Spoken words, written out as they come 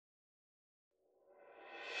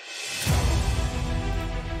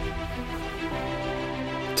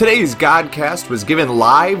Today's Godcast was given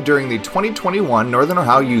live during the 2021 Northern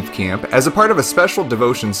Ohio Youth Camp as a part of a special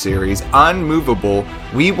devotion series, Unmovable,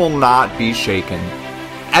 We Will Not Be Shaken.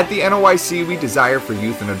 At the NOYC, we desire for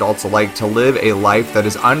youth and adults alike to live a life that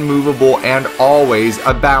is unmovable and always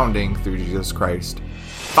abounding through Jesus Christ.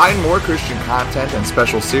 Find more Christian content and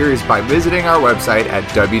special series by visiting our website at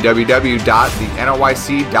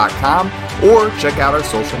www.thenoyc.com or check out our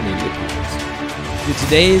social media pages.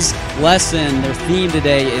 Today's lesson, their theme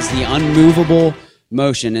today is the unmovable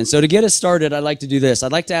motion. And so to get us started, I'd like to do this.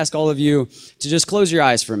 I'd like to ask all of you to just close your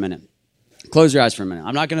eyes for a minute. Close your eyes for a minute.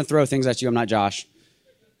 I'm not going to throw things at you. I'm not Josh.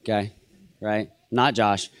 Okay? Right? Not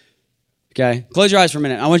Josh. Okay? Close your eyes for a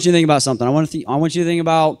minute. I want you to think about something. I want you to think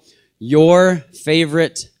about your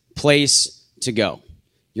favorite place to go.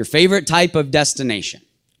 Your favorite type of destination.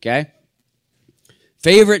 Okay?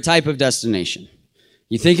 Favorite type of destination.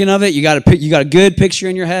 You thinking of it? You got a good picture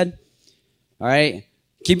in your head? All right.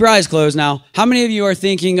 Keep your eyes closed now. How many of you are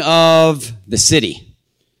thinking of the city?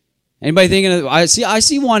 Anybody thinking of, I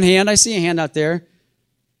see one hand. I see a hand out there.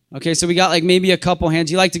 Okay, so we got like maybe a couple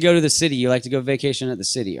hands. You like to go to the city. You like to go vacation at the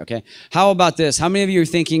city, okay? How about this? How many of you are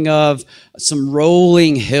thinking of some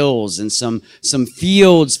rolling hills and some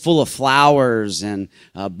fields full of flowers and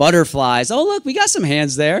butterflies? Oh, look, we got some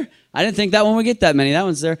hands there. I didn't think that one would get that many. That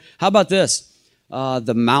one's there. How about this?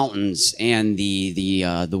 The mountains and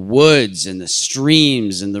the woods and the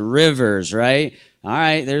streams and the rivers, right? All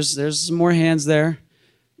right, there's some more hands there.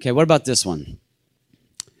 Okay, what about this one?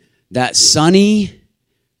 That sunny,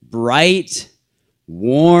 bright,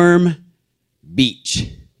 warm beach.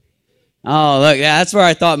 Oh, look, yeah, that's where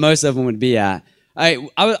I thought most of them would be at. I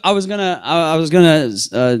was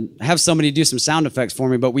gonna have somebody do some sound effects for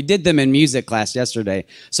me, but we did them in music class yesterday.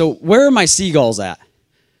 So where are my seagulls at?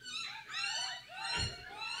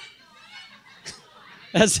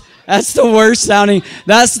 That's the worst sounding.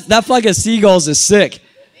 That flock of seagulls is sick.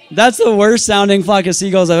 That's the worst sounding flock of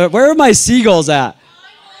seagulls I've ever. Where are my seagulls at?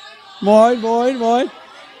 Moin.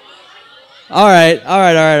 All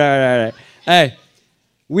right. Hey,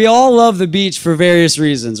 we all love the beach for various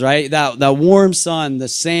reasons, right? That warm sun, the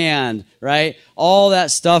sand, right? All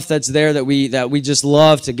that stuff that's there that we just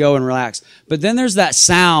love to go and relax. But then there's that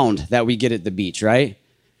sound that we get at the beach, right?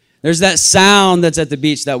 There's that sound that's at the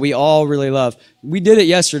beach that we all really love. We did it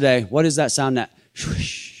yesterday. What is that sound? That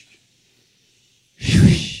swish,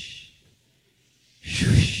 swish,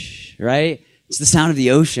 swish, right? It's the sound of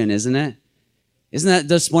the ocean, isn't it? Isn't that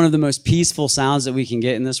just one of the most peaceful sounds that we can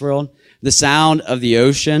get in this world? The sound of the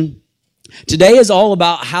ocean. Today is all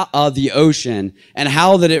about the ocean and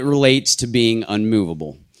how that it relates to being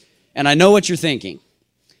unmovable. And I know what you're thinking.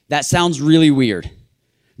 That sounds really weird.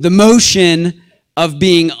 The motion of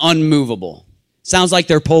being unmovable. Sounds like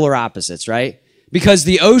they're polar opposites, right? Because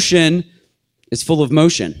the ocean is full of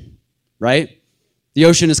motion, right? The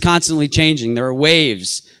ocean is constantly changing. There are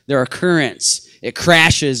waves. There are currents. It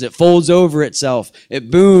crashes. It folds over itself.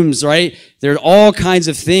 It booms, right? There are all kinds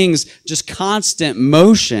of things, just constant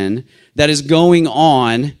motion that is going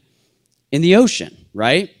on in the ocean,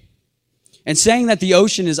 right? And saying that the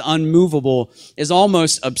ocean is unmovable is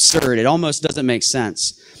almost absurd. It almost doesn't make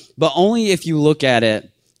sense. But only if you look at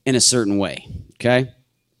it in a certain way, okay?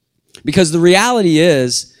 Because the reality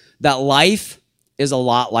is that life is a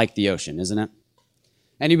lot like the ocean, isn't it?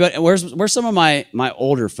 Anybody? Where's some of my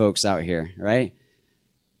older folks out here, right?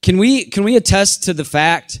 Can we attest to the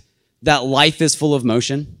fact that life is full of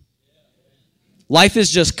motion? Life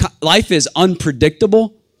is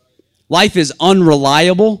unpredictable. Life is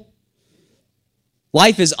unreliable.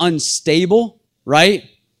 Life is unstable, right?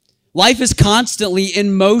 Life is constantly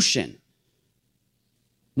in motion.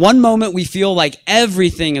 One moment we feel like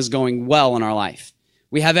everything is going well in our life.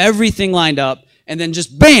 We have everything lined up, and then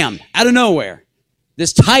just bam, out of nowhere,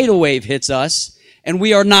 this tidal wave hits us, and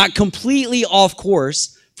we are not completely off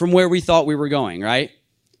course from where we thought we were going, right?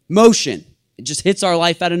 Motion. It just hits our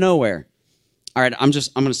life out of nowhere. All right, I'm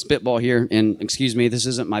going to spitball here, and excuse me, this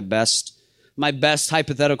isn't my best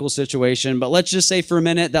hypothetical situation, but let's just say for a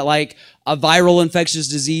minute that like a viral infectious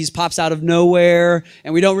disease pops out of nowhere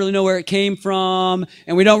and we don't really know where it came from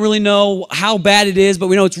and we don't really know how bad it is, but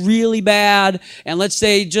we know it's really bad. And let's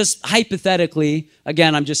say just hypothetically,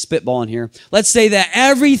 again, I'm just spitballing here. Let's say that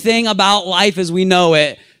everything about life as we know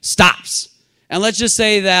it stops. And let's just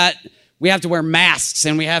say that we have to wear masks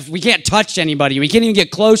and we can't touch anybody. We can't even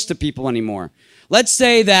get close to people anymore. Let's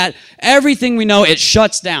say that everything we know, it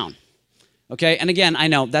shuts down. Okay, and again, I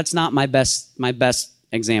know that's not my best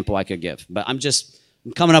example I could give, but I'm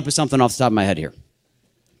coming up with something off the top of my head here.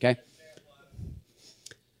 Okay?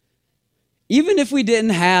 Even if we didn't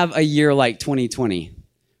have a year like 2020,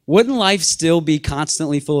 wouldn't life still be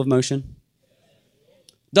constantly full of motion?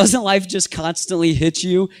 Doesn't life just constantly hit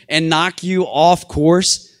you and knock you off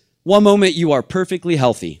course? One moment you are perfectly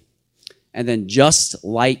healthy, and then just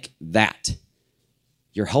like that,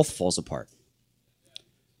 your health falls apart.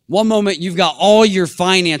 One moment you've got all your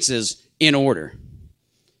finances in order,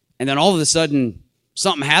 and then all of a sudden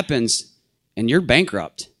something happens and you're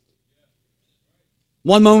bankrupt.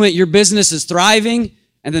 One moment your business is thriving,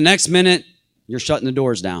 and the next minute you're shutting the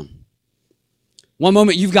doors down. One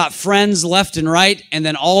moment you've got friends left and right, and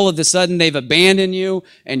then all of a sudden they've abandoned you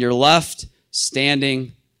and you're left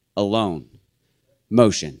standing alone.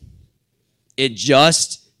 Motion. It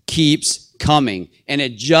just keeps coming, and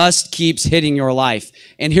it just keeps hitting your life.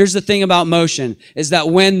 And here's the thing about motion, is that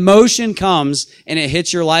when motion comes and it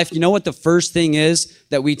hits your life, you know what the first thing is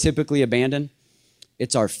that we typically abandon?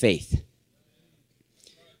 It's our faith.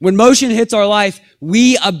 When motion hits our life,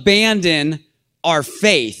 we abandon our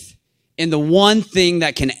faith in the one thing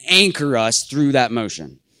that can anchor us through that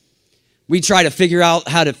motion. We try to figure out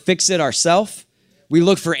how to fix it ourselves. We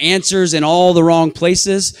look for answers in all the wrong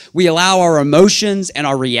places. We allow our emotions and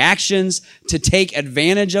our reactions to take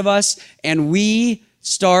advantage of us, and we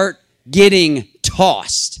start getting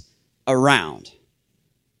tossed around.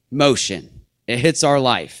 Motion. It hits our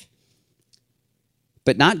life.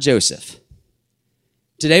 But not Joseph.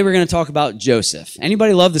 Today we're going to talk about Joseph.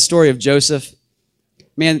 Anybody love the story of Joseph?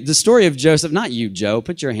 Man, the story of Joseph, not you, Joe.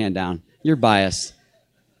 Put your hand down. You're biased.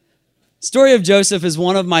 Story of Joseph is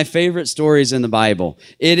one of my favorite stories in the Bible.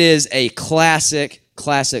 It is a classic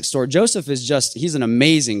story. Joseph is he's an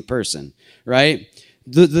amazing person, right?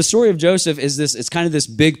 The story of Joseph is it's kind of this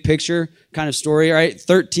big picture kind of story, right?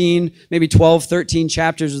 13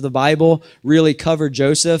 chapters of the Bible really cover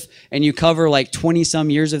Joseph, and you cover like 20 some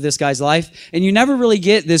years of this guy's life, and you never really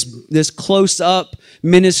get this close up,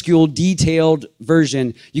 minuscule, detailed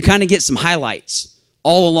version. You kind of get some highlights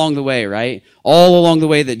all along the way, right? All along the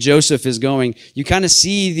way that Joseph is going, you kind of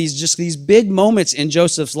see these big moments in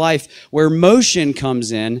Joseph's life where motion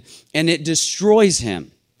comes in and it destroys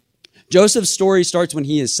him. Joseph's story starts when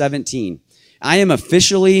he is 17. I am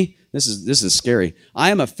officially, this is scary. I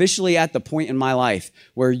am officially at the point in my life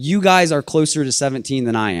where you guys are closer to 17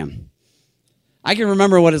 than I am. I can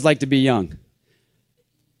remember what it's like to be young.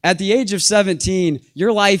 At the age of 17,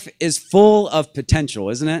 your life is full of potential,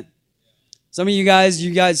 isn't it? Some of you guys,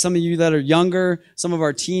 some of you that are younger, some of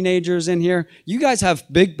our teenagers in here, you guys have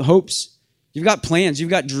big hopes. You've got plans. You've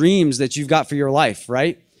got dreams that you've got for your life,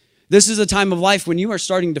 right? This is a time of life when you are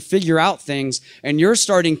starting to figure out things and you're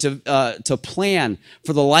starting to plan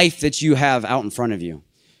for the life that you have out in front of you.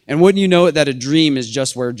 And wouldn't you know it that a dream is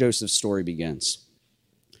just where Joseph's story begins.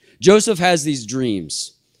 Joseph has these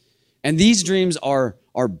dreams, and these dreams are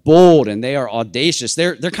bold and they are audacious.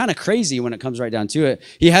 They're kind of crazy when it comes right down to it.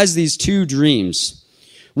 He has these two dreams.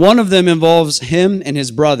 One of them involves him and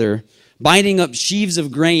his brother binding up sheaves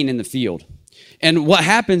of grain in the field. And what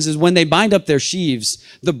happens is when they bind up their sheaves,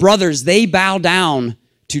 the brothers, they bow down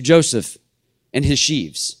to Joseph and his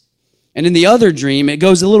sheaves. And in the other dream, it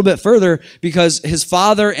goes a little bit further because his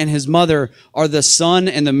father and his mother are the sun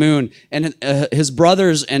and the moon, and his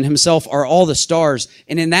brothers and himself are all the stars.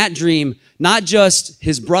 And in that dream, not just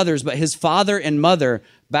his brothers, but his father and mother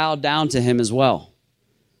bowed down to him as well.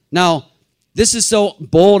 Now, this is so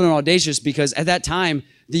bold and audacious because at that time,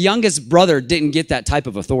 the youngest brother didn't get that type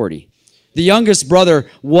of authority. The youngest brother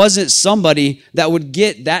wasn't somebody that would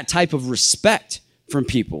get that type of respect from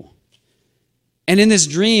people. And in this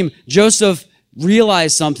dream, Joseph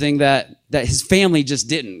realized something that his family just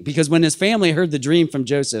didn't. Because when his family heard the dream from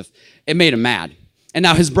Joseph, it made him mad. And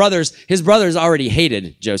now his brothers already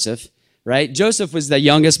hated Joseph, right? Joseph was the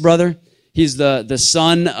youngest brother. He's the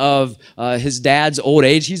son of his dad's old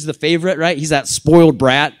age. He's the favorite, right? He's that spoiled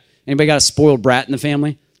brat. Anybody got a spoiled brat in the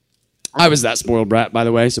family? I was that spoiled brat, by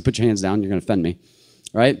the way, so put your hands down. You're going to offend me,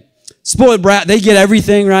 right? Spoiled brat, they get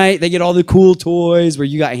everything, right? They get all the cool toys where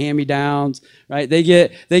you got hand-me-downs, right? They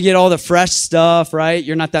get all the fresh stuff, right?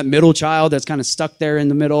 You're not that middle child that's kind of stuck there in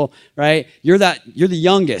the middle, right? You're the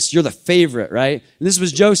youngest. You're the favorite, right? And this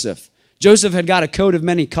was Joseph. Joseph had got a coat of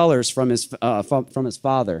many colors from his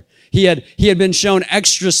father. He had been shown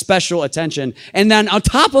extra special attention. And then on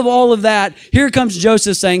top of all of that, here comes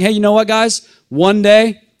Joseph saying, hey, you know what, guys? One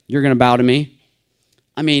day, you're going to bow to me.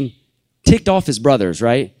 I mean, ticked off his brothers,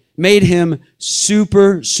 right? Made him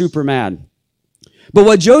super, super mad. But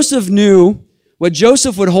what Joseph knew, what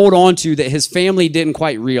Joseph would hold on to that his family didn't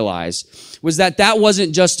quite realize, was that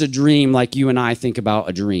wasn't just a dream like you and I think about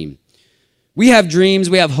a dream. We have dreams,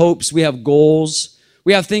 we have hopes, we have goals,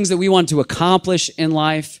 we have things that we want to accomplish in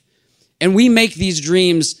life, and we make these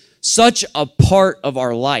dreams such a part of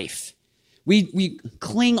our life. We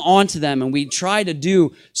cling on to them and we try to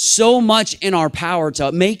do so much in our power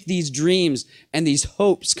to make these dreams and these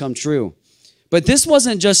hopes come true. But this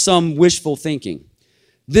wasn't just some wishful thinking.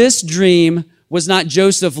 This dream was not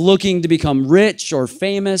Joseph looking to become rich or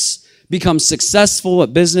famous, become successful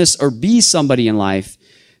at business, or be somebody in life.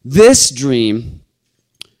 This dream,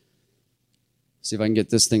 see if I can get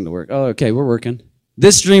this thing to work. Oh, okay, we're working.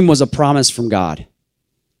 This dream was a promise from God.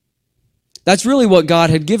 That's really what God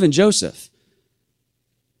had given Joseph.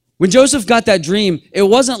 When Joseph got that dream, it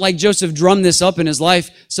wasn't like Joseph drummed this up in his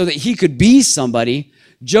life so that he could be somebody.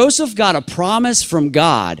 Joseph got a promise from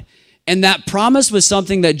God, and that promise was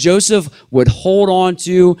something that Joseph would hold on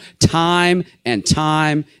to time and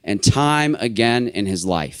time and time again in his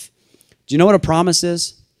life. Do you know what a promise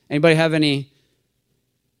is? Anybody have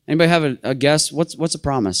a guess? What's a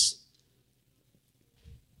promise?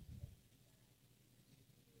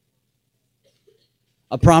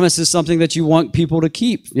 A promise is something that you want people to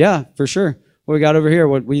keep. Yeah, for sure. What we got over here,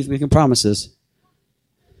 what we making promises?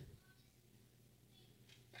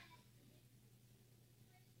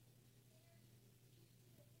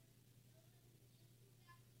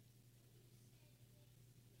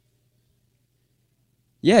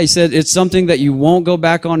 Yeah, he said it's something that you won't go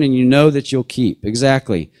back on and you know that you'll keep.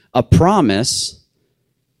 Exactly. A promise,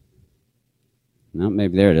 no,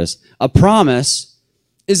 maybe there it is. A promise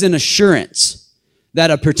is an assurance that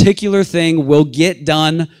a particular thing will get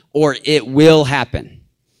done or it will happen.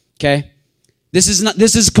 Okay? This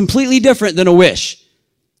is completely different than a wish,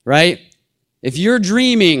 right? If you're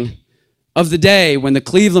dreaming of the day when the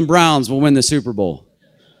Cleveland Browns will win the Super Bowl,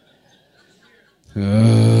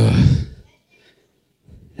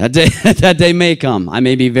 that day may come. I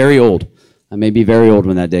may be very old. I may be very old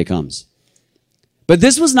when that day comes. But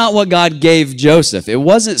this was not what God gave Joseph. It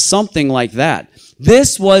wasn't something like that.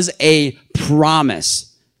 This was a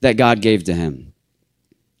promise that God gave to him.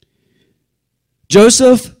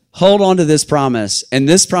 Joseph held on to this promise, and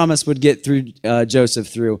this promise would get Joseph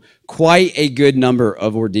through quite a good number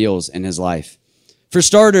of ordeals in his life. For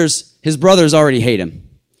starters, his brothers already hate him.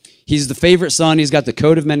 He's the favorite son. He's got the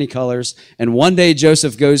coat of many colors. And one day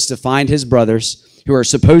Joseph goes to find his brothers who are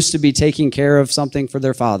supposed to be taking care of something for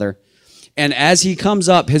their father. And as he comes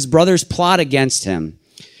up, his brothers plot against him.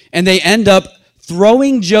 And they end up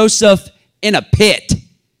throwing Joseph in a pit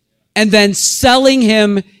and then selling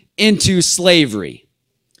him into slavery.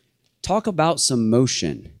 Talk about some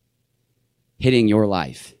motion hitting your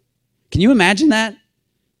life. Can you imagine that?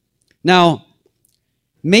 Now,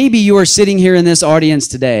 maybe you are sitting here in this audience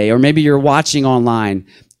today, or maybe you're watching online,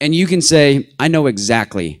 and you can say, I know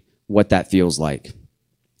exactly what that feels like.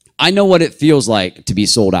 I know what it feels like to be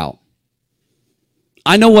sold out.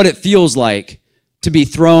 I know what it feels like to be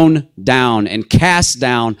thrown down and cast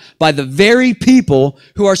down by the very people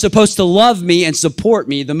who are supposed to love me and support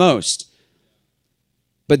me the most.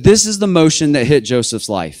 But this is the motion that hit Joseph's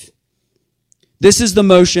life. This is the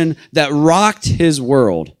motion that rocked his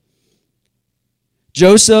world.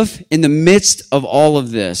 Joseph, in the midst of all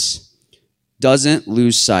of this, doesn't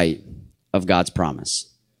lose sight of God's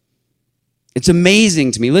promise. It's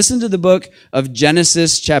amazing to me. Listen to the book of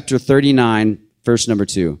Genesis chapter 39, verse number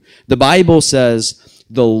 2. The Bible says,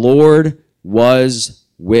 the Lord was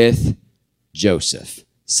with Joseph.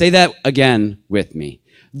 Say that again with me.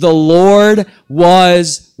 The Lord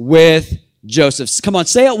was with Joseph. Come on,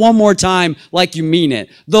 say it one more time like you mean it.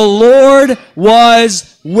 The Lord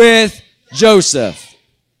was with Joseph.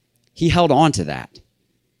 He held on to that.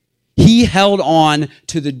 He held on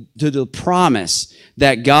to the promise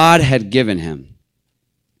that God had given him.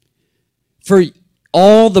 For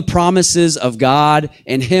all the promises of God,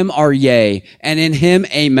 in him are yea, and in him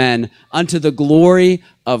amen, unto the glory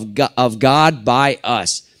of God by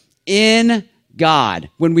us. In God,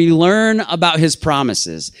 when we learn about his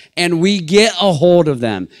promises and we get a hold of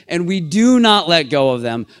them and we do not let go of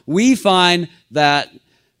them, we find that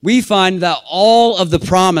all of the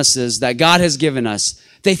promises that God has given us,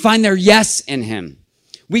 they find their yes in him.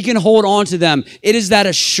 We can hold on to them. It is that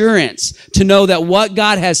assurance to know that what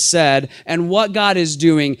God has said and what God is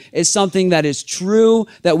doing is something that is true,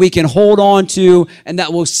 that we can hold on to, and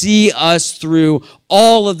that will see us through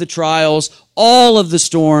all of the trials, all of the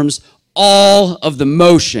storms, all of the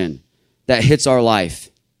motion that hits our life.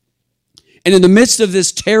 And in the midst of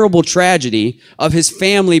this terrible tragedy of his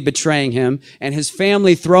family betraying him and his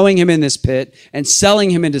family throwing him in this pit and selling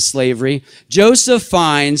him into slavery, Joseph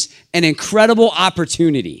finds an incredible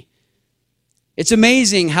opportunity. It's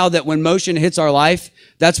amazing how that when motion hits our life,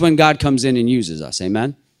 that's when God comes in and uses us.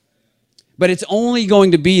 Amen? But it's only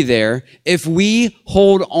going to be there if we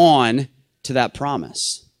hold on to that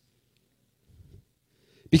promise.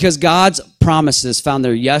 Because God's promises found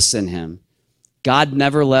their yes in him, God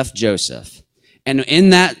never left Joseph. And in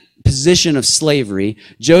that position of slavery,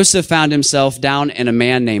 Joseph found himself down in a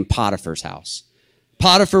man named Potiphar's house.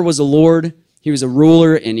 Potiphar was a lord. He was a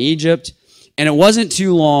ruler in Egypt. And it wasn't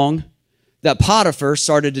too long that Potiphar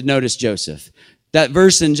started to notice Joseph. That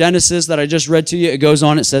verse in Genesis that I just read to you, it goes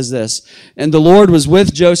on, it says this, "And the Lord was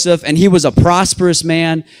with Joseph, and he was a prosperous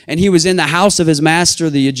man, and he was in the house of his master,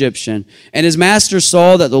 the Egyptian. And his master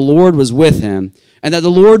saw that the Lord was with him, and that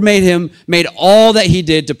the Lord made all that he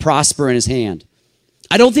did to prosper in his hand."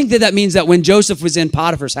 I don't think that means that when Joseph was in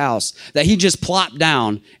Potiphar's house, that he just plopped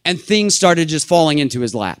down and things started just falling into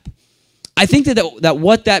his lap. I think that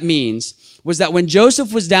what that means was that when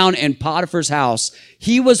Joseph was down in Potiphar's house,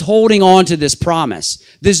 he was holding on to this promise,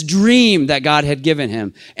 this dream that God had given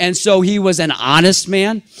him. And so he was an honest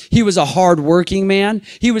man. He was a hardworking man.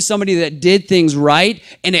 He was somebody that did things right,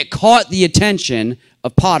 and it caught the attention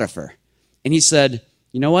of Potiphar. And he said,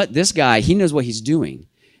 you know what? This guy, he knows what he's doing.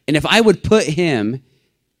 And if I would put him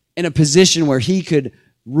in a position where he could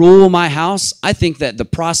rule my house, I think that the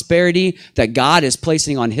prosperity that God is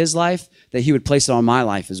placing on his life, that he would place it on my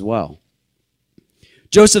life as well.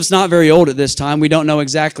 Joseph's not very old at this time. We don't know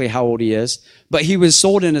exactly how old he is, but he was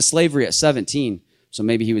sold into slavery at 17. So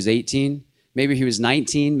maybe he was 18, maybe he was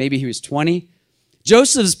 19, maybe he was 20.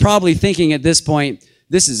 Joseph's probably thinking at this point,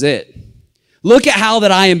 this is it. Look at how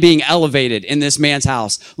that I am being elevated in this man's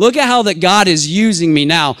house. Look at how that God is using me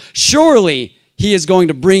now. Surely he is going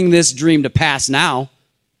to bring this dream to pass now.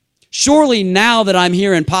 Surely now that I'm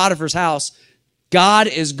here in Potiphar's house, God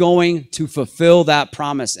is going to fulfill that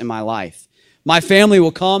promise in my life. My family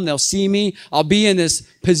will come, they'll see me, I'll be in this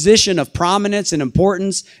position of prominence and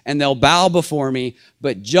importance, and they'll bow before me.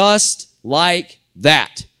 But just like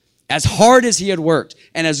that, as hard as he had worked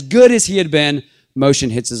and as good as he had been,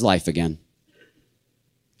 motion hits his life again.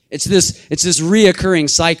 It's this reoccurring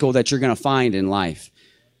cycle that you're going to find in life.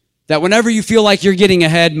 That whenever you feel like you're getting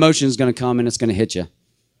ahead, motion is going to come and it's going to hit you.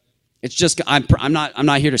 It's just, I'm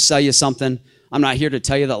not here to sell you something. I'm not here to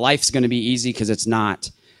tell you that life's going to be easy, because it's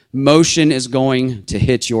not. Motion is going to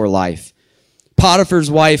hit your life.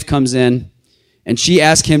 Potiphar's wife comes in and she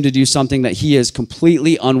asks him to do something that he is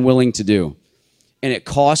completely unwilling to do. And it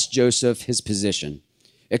cost Joseph his position.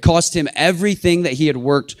 It cost him everything that he had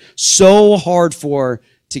worked so hard for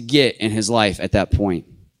to get in his life at that point.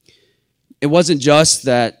 It wasn't just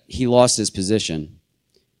that he lost his position.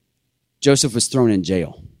 Joseph was thrown in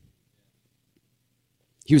jail.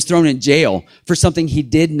 He was thrown in jail for something he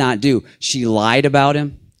did not do. She lied about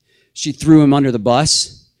him. She threw him under the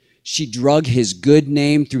bus. She drug his good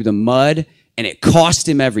name through the mud, and it cost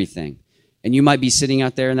him everything. And you might be sitting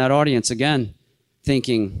out there in that audience again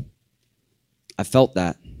thinking, I felt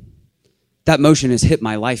that. That motion has hit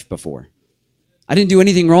my life before. I didn't do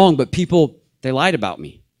anything wrong, but people, they lied about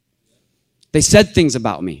me. They said things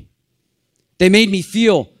about me. They made me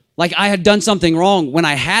feel like I had done something wrong when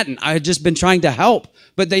I hadn't. I had just been trying to help,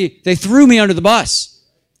 but they threw me under the bus.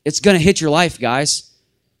 It's going to hit your life, guys.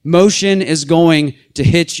 Motion is going to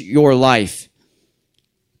hit your life.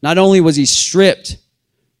 Not only was he stripped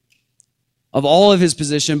of all of his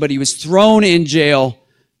position, but he was thrown in jail.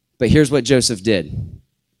 But here's what Joseph did.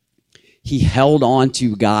 He held on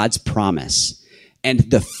to God's promise. And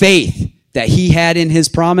the faith that he had in his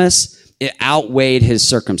promise, it outweighed his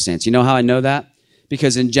circumstance. You know how I know that?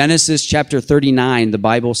 Because in Genesis chapter 39, the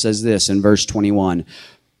Bible says this in verse 21.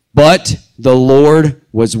 But the Lord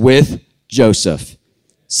was with Joseph.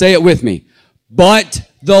 Say it with me. But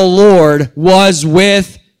the Lord was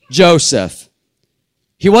with Joseph.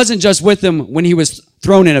 He wasn't just with him when he was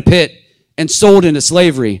thrown in a pit and sold into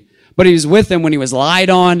slavery, but he was with him when he was lied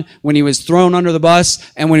on, when he was thrown under the bus,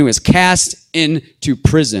 and when he was cast into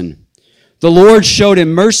prison. The Lord showed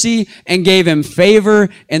him mercy and gave him favor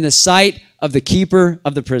in the sight of the keeper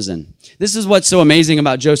of the prison. This is what's so amazing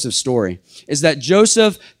about Joseph's story, is that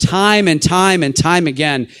Joseph, time and time and time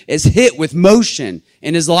again, is hit with motion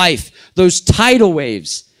in his life. Those tidal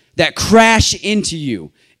waves that crash into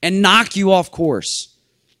you and knock you off course.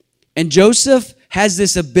 And Joseph has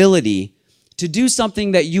this ability to do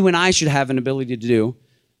something that you and I should have an ability to do,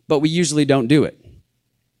 but we usually don't do it.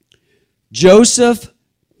 Joseph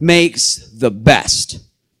makes the best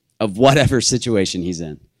of whatever situation he's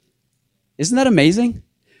in. Isn't that amazing?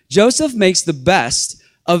 Joseph makes the best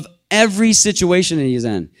of every situation that he's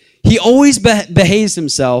in. He always behaves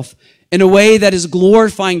himself in a way that is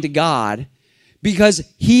glorifying to God because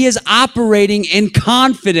he is operating in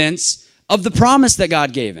confidence of the promise that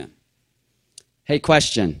God gave him. Hey,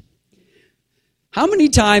 question. How many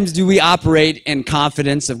times do we operate in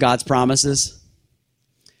confidence of God's promises?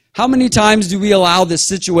 How many times do we allow the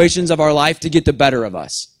situations of our life to get the better of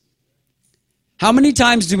us? How many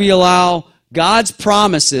times do we allow God's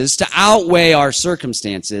promises to outweigh our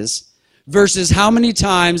circumstances versus how many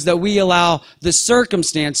times that we allow the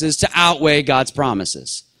circumstances to outweigh God's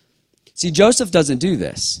promises? See, Joseph doesn't do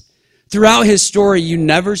this. Throughout his story, you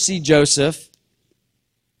never see Joseph.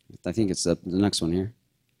 I think it's the next one here.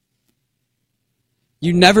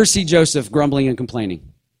 You never see Joseph grumbling and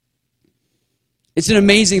complaining. It's an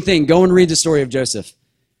amazing thing. Go and read the story of Joseph,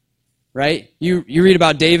 right? You read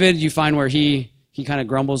about David, you find where he kind of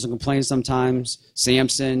grumbles and complains sometimes.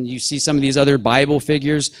 Samson, you see some of these other Bible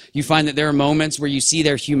figures, you find that there are moments where you see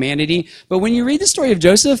their humanity. But when you read the story of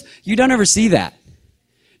Joseph, you don't ever see that.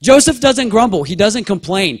 Joseph doesn't grumble. He doesn't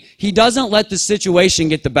complain. He doesn't let the situation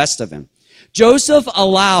get the best of him. Joseph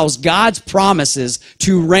allows God's promises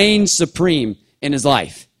to reign supreme in his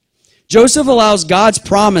life. Joseph allows God's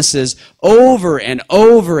promises over and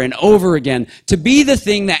over and over again to be the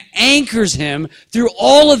thing that anchors him through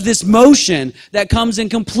all of this motion that comes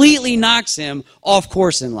and completely knocks him off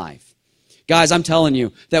course in life. Guys, I'm telling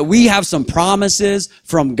you that we have some promises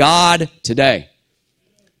from God today.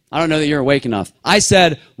 I don't know that you're awake enough. I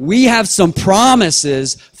said we have some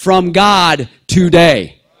promises from God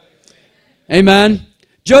today. Amen.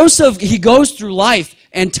 Joseph, he goes through life,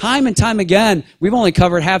 and time again, we've only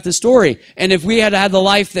covered half the story. And if we had had the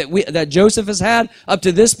life that Joseph has had up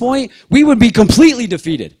to this point, we would be completely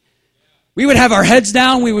defeated. We would have our heads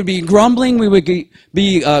down. We would be grumbling. We would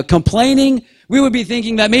be complaining. We would be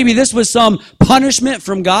thinking that maybe this was some punishment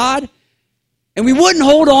from God. And we wouldn't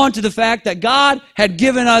hold on to the fact that God had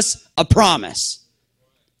given us a promise.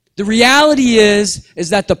 The reality is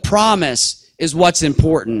that the promise is what's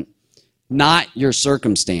important, not your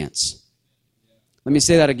circumstance. Let me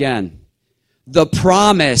say that again. The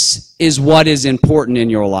promise is what is important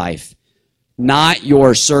in your life, not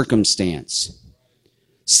your circumstance.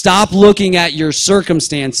 Stop looking at your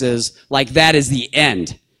circumstances like that is the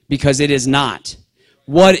end, because it is not.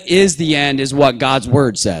 What is the end is what God's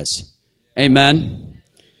word says. Amen.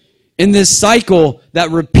 In this cycle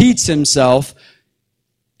that repeats himself,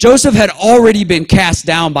 Joseph had already been cast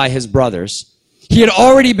down by his brothers. He had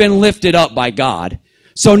already been lifted up by God.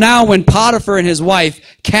 So now when Potiphar and his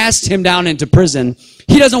wife cast him down into prison,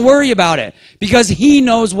 he doesn't worry about it because he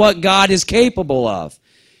knows what God is capable of.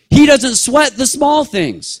 He doesn't sweat the small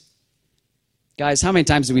things. Guys, how many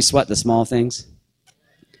times do we sweat the small things?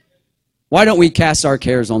 Why don't we cast our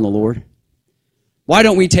cares on the Lord? Why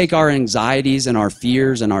don't we take our anxieties and our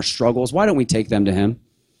fears and our struggles, why don't we take them to him?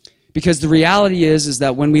 Because the reality is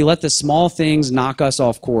that when we let the small things knock us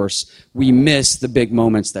off course, we miss the big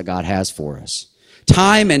moments that God has for us.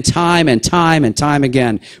 Time and time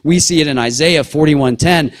again. We see it in Isaiah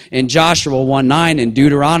 41:10, in Joshua 1:9, in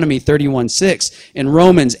Deuteronomy 31:6, in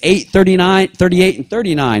Romans 8:38 and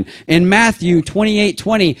 39, in Matthew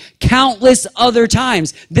 28:20, countless other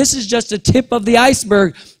times. This is just a tip of the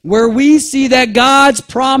iceberg where we see that God's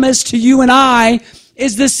promise to you and I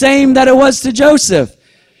is the same that it was to Joseph.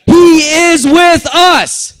 He is with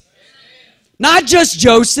us. Not just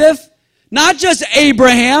Joseph, not just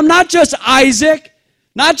Abraham, not just Isaac,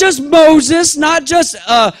 not just Moses, not just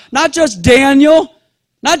Daniel,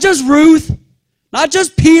 not just Ruth, not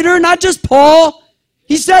just Peter, not just Paul.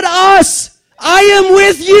 He said us. I am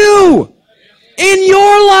with you in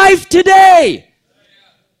your life today.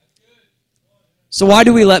 So why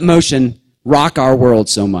do we let motion rock our world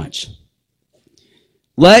so much?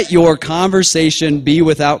 Let your conversation be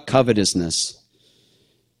without covetousness,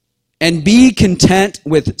 and be content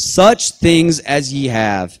with such things as ye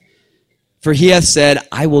have. For he hath said,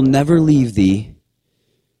 I will never leave thee,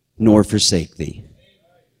 nor forsake thee.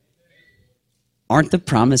 Aren't the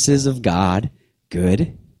promises of God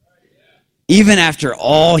good? Even after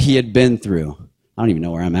all he had been through. I don't even know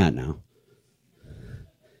where I'm at now.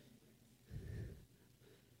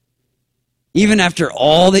 Even after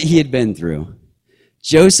all that he had been through,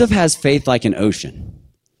 Joseph has faith like an ocean.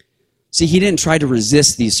 See, he didn't try to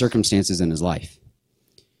resist these circumstances in his life.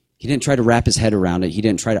 He didn't try to wrap his head around it. He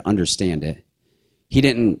didn't try to understand it. He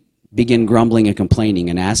didn't begin grumbling and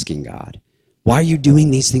complaining and asking God, why are you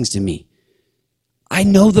doing these things to me? I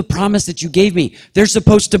know the promise that you gave me. They're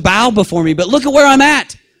supposed to bow before me, but look at where I'm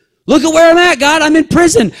at. Look at where I'm at, God. I'm in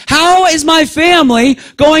prison. How is my family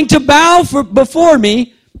going to bow before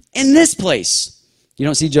me in this place? You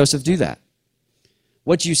don't see Joseph do that.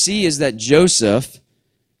 What you see is that Joseph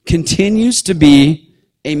continues to be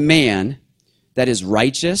a man that is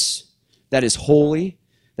righteous, that is holy,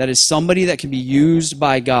 that is somebody that can be used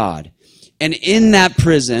by God. And in that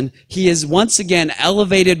prison, he is once again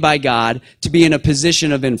elevated by God to be in a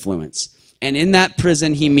position of influence. And in that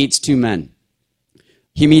prison, he meets two men.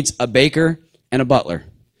 He meets a baker and a butler.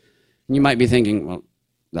 And you might be thinking, well,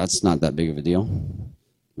 that's not that big of a deal.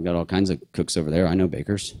 We got all kinds of cooks over there. I know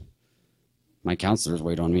bakers. My counselors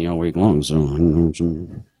wait on me all week long, so I know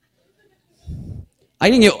some.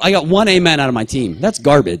 I got one amen out of my team. That's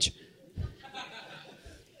garbage.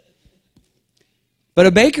 But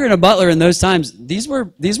a baker and a butler in those times, these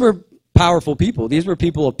were powerful people. These were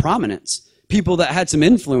people of prominence, people that had some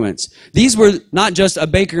influence. These were not just a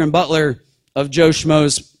baker and butler of Joe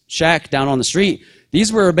Schmo's shack down on the street.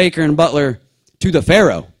 These were a baker and butler to the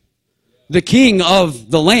Pharaoh, the king of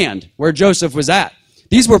the land where Joseph was at.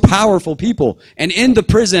 These were powerful people. And in the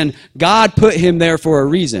prison, God put him there for a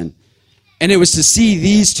reason. And it was to see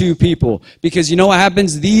these two people. Because you know what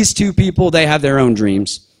happens? These two people, they have their own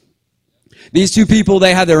dreams. These two people,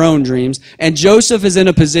 they have their own dreams. And Joseph is in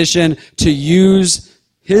a position to use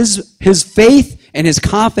his faith and his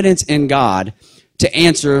confidence in God to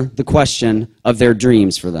answer the question of their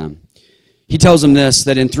dreams for them. He tells them this,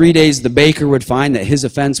 that in 3 days the baker would find that his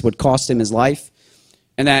offense would cost him his life,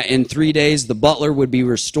 and that in 3 days the butler would be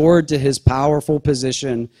restored to his powerful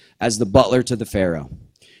position as the butler to the Pharaoh.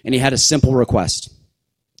 And he had a simple request.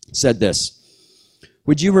 He said this,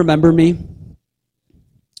 would you remember me?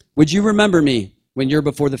 Would you remember me when you're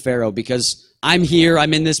before the Pharaoh? Because I'm here,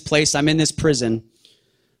 I'm in this place, I'm in this prison,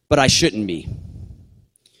 but I shouldn't be.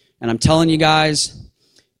 And I'm telling you guys,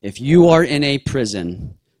 if you are in a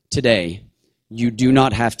prison today, you do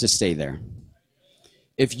not have to stay there.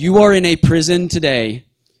 If you are in a prison today,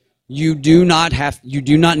 you do not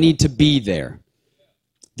need to be there.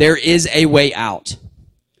 There is a way out.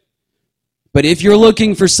 But if you're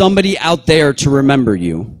looking for somebody out there to remember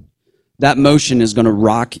you, that motion is going to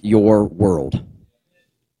rock your world.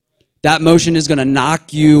 That motion is going to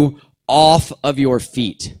knock you off of your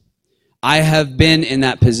feet. I have been in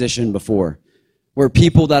that position before, where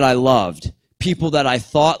people that I loved, people that I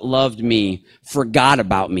thought loved me, forgot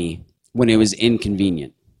about me when it was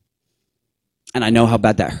inconvenient. And I know how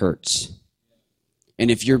bad that hurts.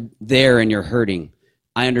 And if you're there and you're hurting,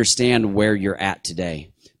 I understand where you're at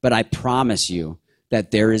today. But I promise you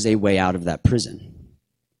that there is a way out of that prison.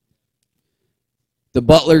 The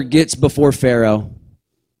butler gets before Pharaoh,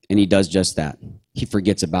 and he does just that. He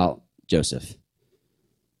forgets about Joseph.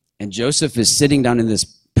 And Joseph is sitting down in this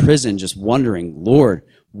prison just wondering, Lord,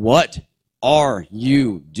 what are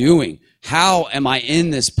you doing? How am I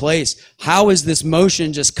in this place? How is this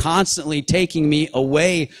motion just constantly taking me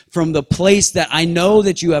away from the place that I know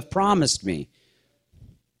that you have promised me?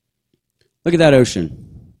 Look at that ocean.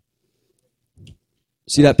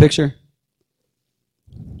 See that picture?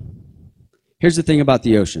 Here's the thing about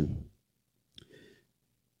the ocean,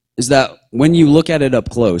 is that when you look at it up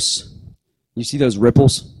close, you see those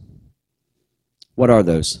ripples? What are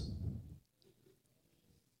those?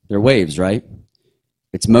 They're waves, right?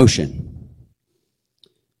 It's motion.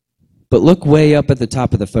 But look way up at the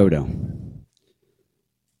top of the photo.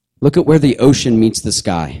 Look at where the ocean meets the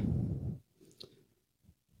sky.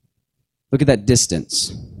 Look at that distance.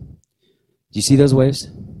 Do you see those waves?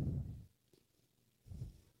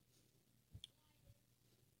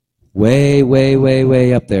 Way, way, way,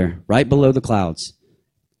 way up there, right below the clouds.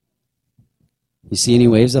 You see any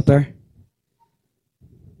waves up there?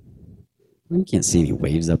 You can't see any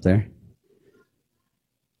waves up there.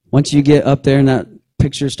 Once you get up there and that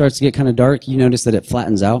picture starts to get kind of dark, you notice that it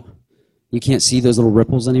flattens out. You can't see those little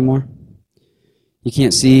ripples anymore. You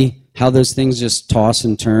can't see how those things just toss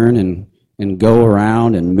and turn and go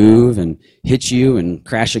around and move and hit you and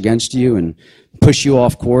crash against you and push you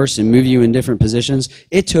off course and move you in different positions.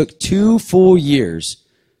 It took 2 full years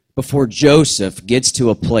before Joseph gets to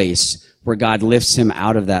a place where God lifts him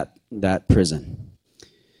out of that prison.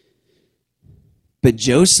 But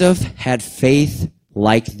Joseph had faith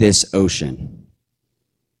like this ocean.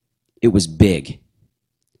 It was big,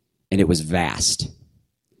 and it was vast,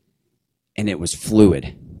 and it was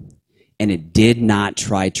fluid, and it did not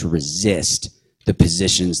try to resist the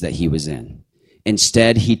positions that he was in.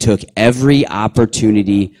 Instead, he took every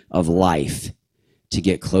opportunity of life to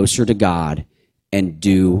get closer to God and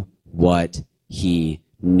do what he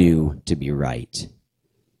knew to be right.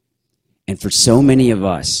 And for so many of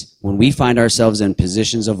us, when we find ourselves in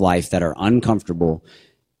positions of life that are uncomfortable,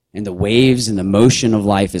 and the waves and the motion of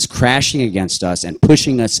life is crashing against us and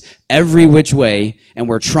pushing us every which way, and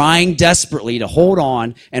we're trying desperately to hold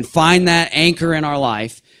on and find that anchor in our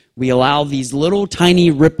life, we allow these little tiny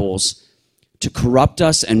ripples to corrupt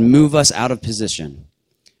us and move us out of position.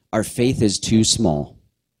 Our faith is too small.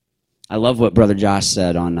 I love what Brother Josh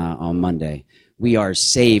said on Monday. We are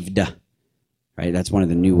saved, right? That's one of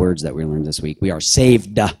the new words that we learned this week. We are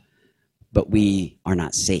saved, but we are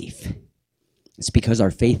not safe. It's because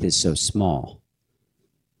our faith is so small.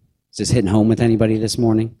 Is this hitting home with anybody this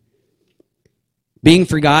morning? Being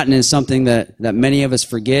forgotten is something that many of us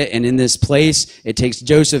forget, and in this place, it takes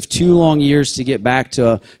Joseph 2 long years to get back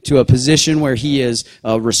to a position where he is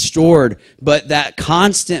restored. But that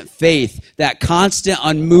constant faith, that constant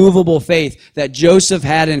unmovable faith that Joseph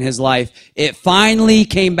had in his life, it finally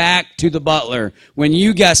came back to the butler when,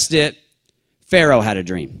 you guessed it, Pharaoh had a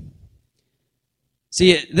dream.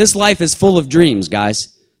 See, this life is full of dreams,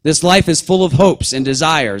 guys. This life is full of hopes and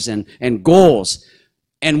desires and goals.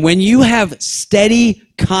 And when you have steady,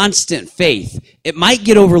 constant faith, it might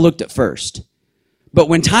get overlooked at first. But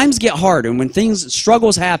when times get hard and when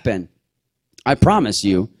struggles happen, I promise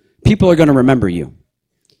you, people are going to remember you.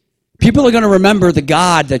 People are going to remember the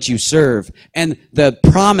God that you serve and the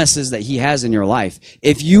promises that he has in your life.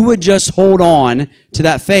 If you would just hold on to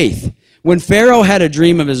that faith. When Pharaoh had a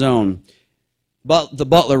dream of his own, but the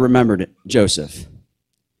butler remembered Joseph.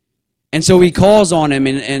 And so he calls on him,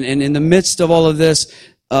 and in the midst of all of this,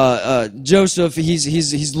 Joseph,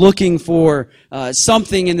 he's looking for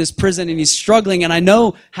something in this prison, and he's struggling. And I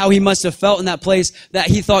know how he must have felt in that place, that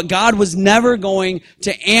he thought God was never going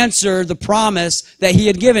to answer the promise that he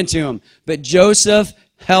had given to him. But Joseph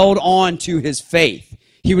held on to his faith.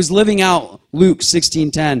 He was living out Luke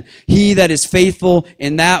 16:10. He that is faithful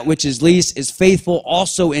in that which is least is faithful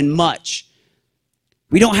also in much.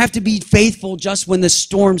 We don't have to be faithful just when the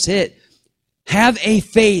storms hit. Have a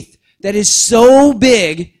faith that is so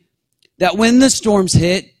big that when the storms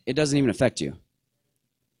hit, it doesn't even affect you.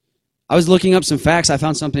 I was looking up some facts. I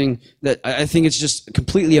found something that I think it's just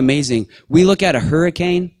completely amazing. We look at a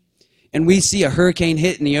hurricane, and we see a hurricane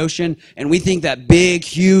hit in the ocean, and we think that big,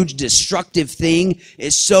 huge, destructive thing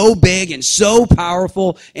is so big and so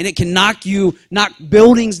powerful, and it can knock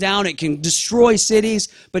buildings down, it can destroy cities.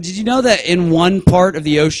 But did you know that in one part of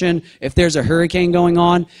the ocean, if there's a hurricane going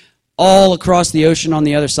on, all across the ocean on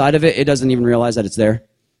the other side of it, it doesn't even realize that it's there?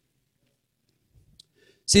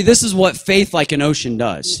 See, this is what faith like an ocean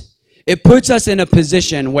does. It puts us in a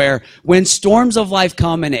position where when storms of life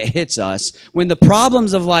come and it hits us, when the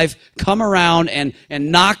problems of life come around and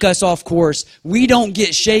knock us off course, we don't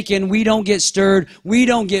get shaken, we don't get stirred, we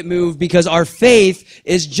don't get moved, because our faith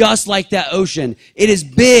is just like that ocean. It is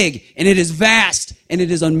big, and it is vast, and it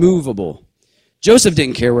is unmovable. Joseph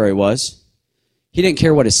didn't care where he was. He didn't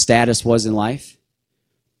care what his status was in life.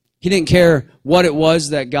 He didn't care what it was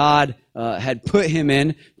that God had put him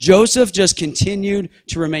in. Joseph just continued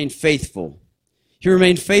to remain faithful. He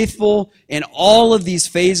remained faithful in all of these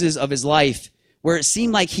phases of his life where it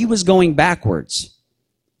seemed like he was going backwards.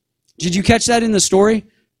 Did you catch that in the story?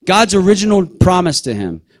 God's original promise to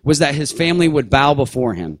him was that his family would bow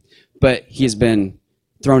before him. But he has been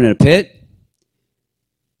thrown in a pit,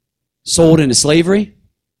 sold into slavery,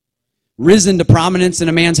 risen to prominence in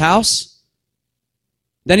a man's house.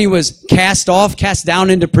 Then he was cast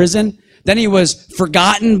down into prison. Then he was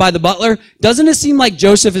forgotten by the butler. Doesn't it seem like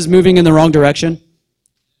Joseph is moving in the wrong direction?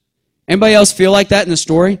 Anybody else feel like that in the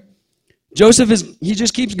story? Joseph he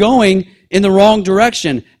just keeps going in the wrong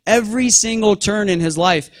direction. Every single turn in his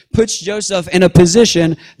life puts Joseph in a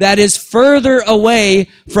position that is further away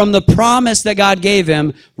from the promise that God gave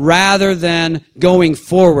him rather than going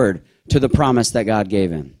forward to the promise that God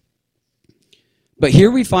gave him. But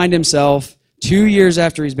here we find himself 2 years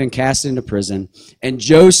after he's been cast into prison, and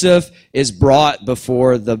Joseph is brought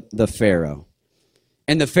before the Pharaoh.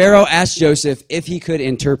 And the Pharaoh asked Joseph if he could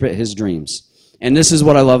interpret his dreams. And this is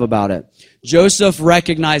what I love about it. Joseph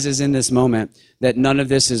recognizes in this moment that none of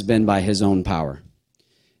this has been by his own power.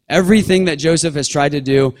 Everything that Joseph has tried to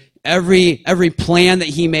do, every plan that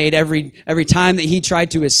he made, every time that he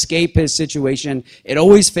tried to escape his situation, it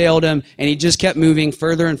always failed him, and he just kept moving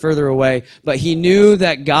further and further away. But he knew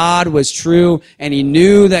that God was true, and he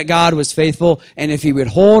knew that God was faithful, and if he would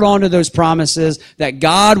hold on to those promises, that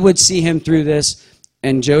God would see him through this.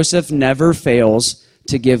 And Joseph never fails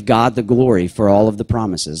to give God the glory for all of the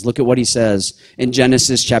promises. Look at what he says in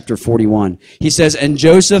Genesis chapter 41. He says, "And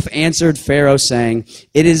Joseph answered Pharaoh, saying,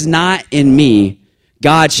 'It is not in me.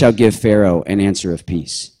 God shall give Pharaoh an answer of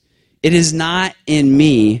peace. It is not in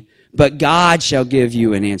me, but God shall give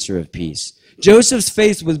you an answer of peace.'" Joseph's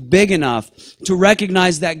faith was big enough to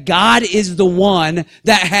recognize that God is the one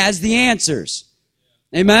that has the answers.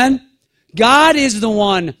 Amen? God is the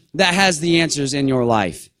one that has the answers in your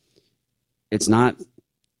life. It's not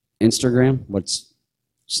Instagram. What's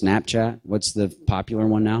Snapchat? What's the popular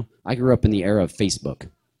one now? I grew up in the era of Facebook.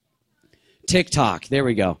 TikTok. There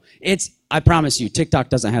we go. I promise you, TikTok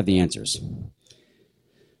doesn't have the answers.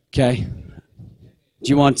 Okay? Do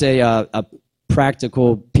you want a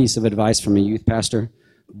practical piece of advice from a youth pastor: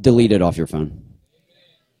 delete it off your phone.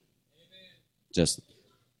 Just,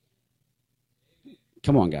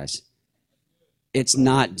 come on, guys. It's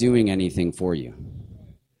not doing anything for you.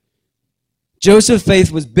 Joseph's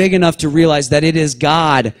faith was big enough to realize that it is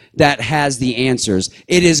God that has the answers.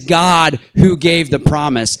 It is God who gave the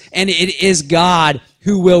promise, and it is God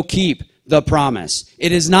who will keep the promise.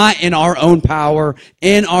 It is not in our own power,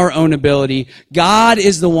 in our own ability. God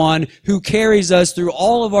is the one who carries us through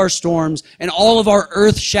all of our storms and all of our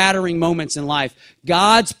earth-shattering moments in life.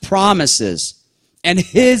 God's promises and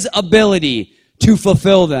his ability to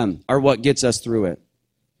fulfill them are what gets us through it.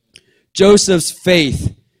 Joseph's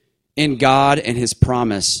faith in God and his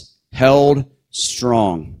promise held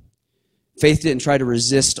strong. Faith didn't try to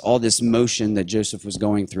resist all this motion that Joseph was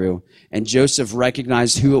going through. And Joseph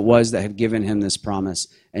recognized who it was that had given him this promise.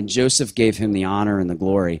 And Joseph gave him the honor and the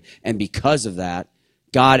glory. And because of that,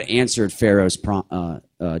 God answered Pharaoh's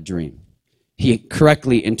dream. He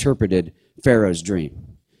correctly interpreted Pharaoh's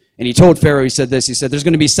dream. And he told Pharaoh, he said, there's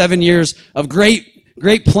going to be 7 years of great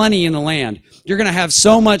plenty in the land. You're going to have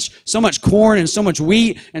so much corn and so much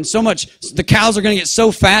wheat and so much, the cows are going to get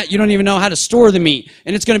so fat you don't even know how to store the meat.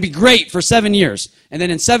 And it's going to be great for 7 years. And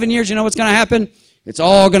then in 7 years, you know what's going to happen? It's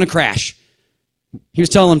all going to crash. He was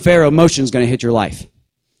telling Pharaoh, motion's going to hit your life.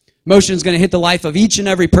 Motion's going to hit the life of each and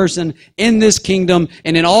every person in this kingdom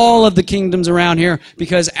and in all of the kingdoms around here,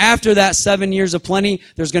 because after that 7 years of plenty,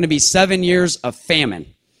 there's going to be 7 years of famine.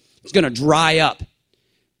 It's going to dry up.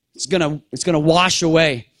 It's going to wash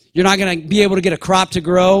away. You're not going to be able to get a crop to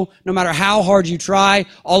grow. No matter how hard you try,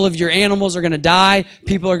 all of your animals are going to die.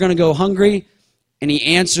 People are going to go hungry. And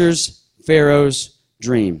he answers Pharaoh's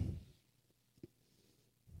dream.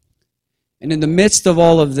 And in the midst of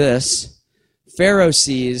all of this, Pharaoh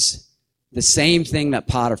sees the same thing that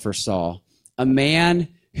Potiphar saw: a man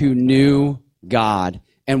who knew God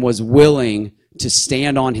and was willing to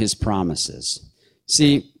stand on his promises.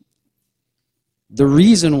 See, the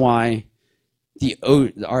reason why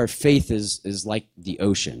our faith is like the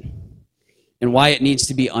ocean and why it needs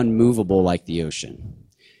to be unmovable like the ocean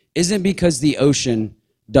isn't because the ocean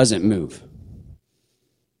doesn't move.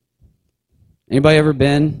 Anybody ever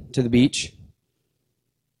been to the beach?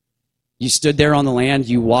 You stood there on the land,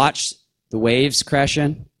 you watched the waves crash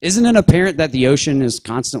in. Isn't it apparent that the ocean is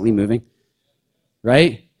constantly moving?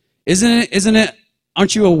 Right? Isn't it?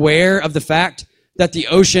 Aren't you aware of the fact that the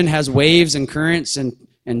ocean has waves and currents and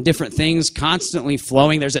different things constantly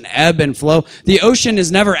flowing? There's an ebb and flow. The ocean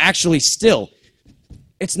is never actually still.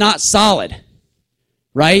 It's not solid,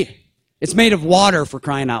 right? It's made of water, for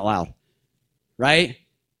crying out loud, right?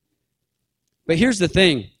 But here's the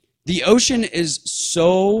thing. The ocean is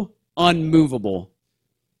so unmovable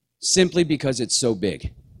simply because it's so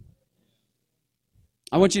big.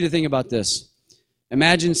 I want you to think about this.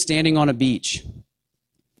 Imagine standing on a beach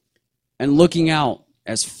and looking out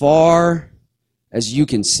as far as you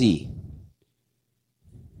can see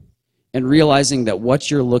and realizing that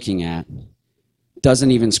what you're looking at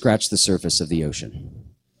doesn't even scratch the surface of the ocean.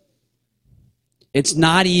 It's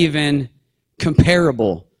not even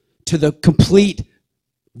comparable to the complete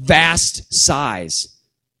vast size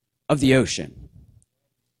of the ocean.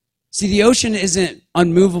 See, the ocean isn't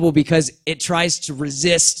unmovable because it tries to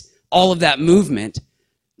resist all of that movement.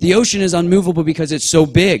 The ocean is unmovable because it's so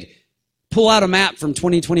big. Pull out a map from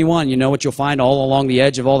 2021. You know what you'll find all along the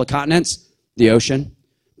edge of all the continents? The ocean.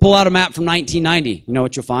 Pull out a map from 1990. You know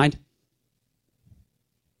what you'll find?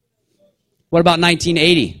 What about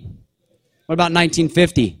 1980? What about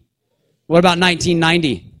 1950? What about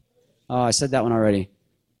 1990? Oh, I said that one already.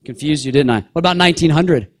 Confused you, didn't I? What about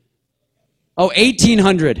 1900? Oh,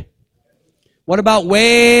 1800. What about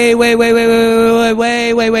way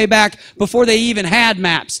back before they even had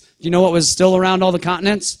maps? Do you know what was still around all the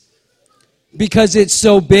continents? Because it's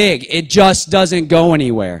so big, it just doesn't go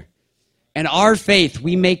anywhere. And our faith,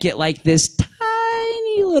 we make it like this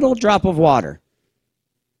tiny little drop of water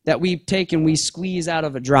that we take and we squeeze out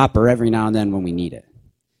of a dropper every now and then when we need it.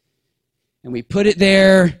 And we put it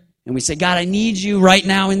there, and we say, God, I need you right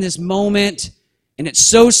now in this moment. And it's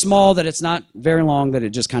so small that it's not very long that it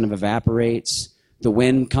just kind of evaporates. The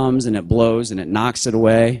wind comes and it blows and it knocks it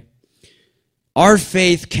away. Our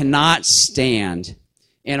faith cannot stand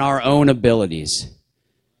in our own abilities.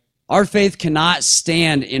 Our faith cannot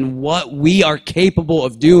stand in what we are capable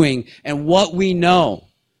of doing and what we know.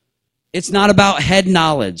 It's not about head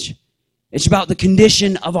knowledge. It's about the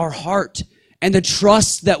condition of our heart and the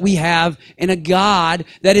trust that we have in a God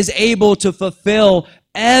that is able to fulfill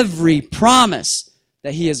every promise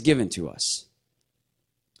that he has given to us.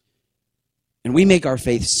 And we make our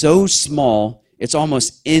faith so small, it's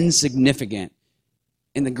almost insignificant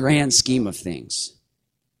in the grand scheme of things.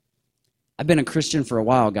 I've been a Christian for a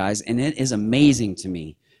while, guys, and it is amazing to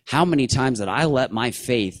me how many times that I let my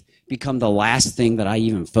faith become the last thing that I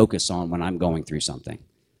even focus on when I'm going through something.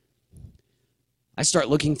 I start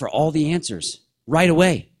looking for all the answers right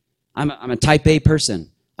away. I'm a type A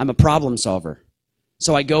person. I'm a problem solver.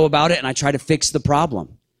 So I go about it and I try to fix the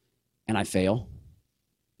problem. And I fail.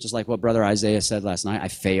 Just like what Brother Isaiah said last night, I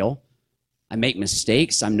fail. I make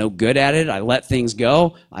mistakes. I'm no good at it. I let things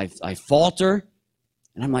go. I falter.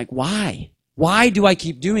 And I'm like, why? Why do I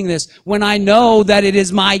keep doing this when I know that it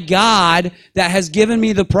is my God that has given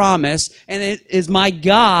me the promise, and it is my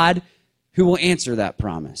God who will answer that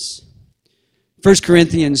promise? 1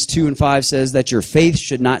 Corinthians 2:5 says that your faith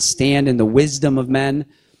should not stand in the wisdom of men,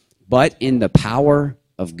 but in the power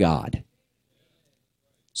of God.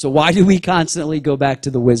 So why do we constantly go back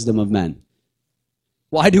to the wisdom of men?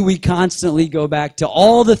 Why do we constantly go back to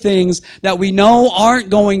all the things that we know aren't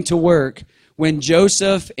going to work when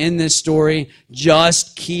Joseph in this story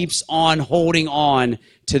just keeps on holding on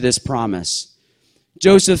to this promise?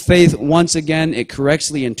 Joseph's faith, once again, it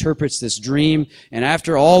correctly interprets this dream. And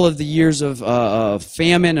after all of the years of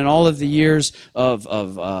famine and all of the years of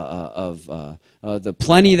the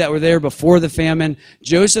plenty that were there before the famine,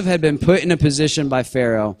 Joseph had been put in a position by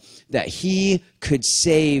Pharaoh that he could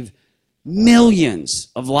save millions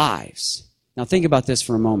of lives. Now think about this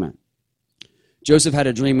for a moment. Joseph had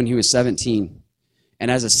a dream when he was 17. And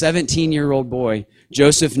as a 17-year-old boy,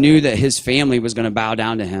 Joseph knew that his family was going to bow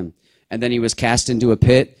down to him. And then he was cast into a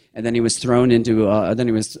pit, and then he was thrown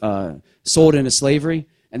into, sold into slavery,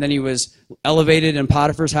 and then he was elevated in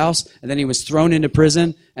Potiphar's house, and then he was thrown into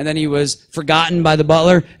prison, and then he was forgotten by the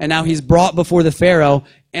butler, and now he's brought before the Pharaoh.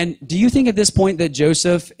 And do you think at this point that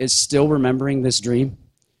Joseph is still remembering this dream?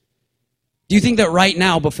 Do you think that right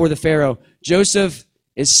now before the Pharaoh, Joseph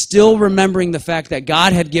is still remembering the fact that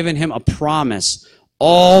God had given him a promise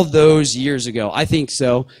all those years ago? I think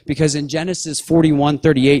so, because in Genesis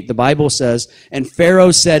 41:38, the Bible says, "And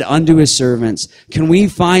Pharaoh said unto his servants, Can we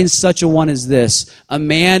find such a one as this, a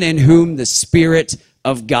man in whom the Spirit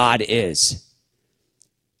of God is?"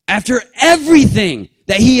 After everything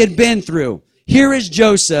that he had been through, here is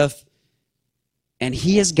Joseph, and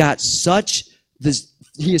he has got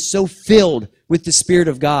he is so filled with the Spirit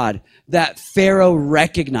of God that Pharaoh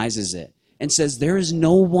recognizes it and says, there is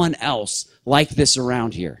no one else like this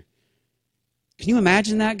around here. Can you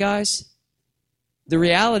imagine that, guys? The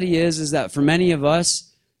reality is that for many of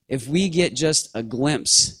us, if we get just a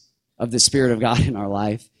glimpse of the Spirit of God in our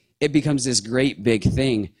life, it becomes this great big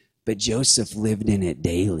thing. But Joseph lived in it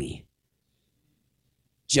daily.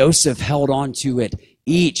 Joseph held on to it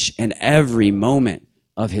each and every moment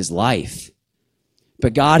of his life.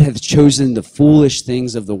 But God hath chosen the foolish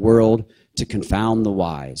things of the world to confound the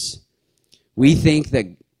wise. We think that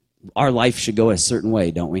our life should go a certain way,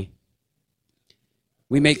 don't we?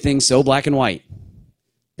 We make things so black and white.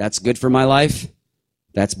 That's good for my life.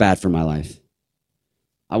 That's bad for my life.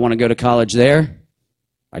 I want to go to college there.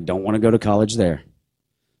 I don't want to go to college there.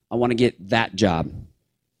 I want to get that job.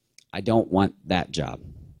 I don't want that job.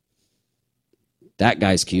 That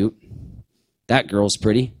guy's cute. That girl's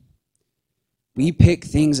pretty. We pick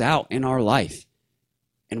things out in our life.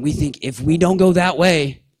 And we think if we don't go that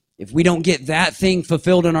way, if we don't get that thing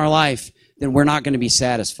fulfilled in our life, then we're not going to be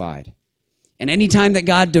satisfied. And anytime that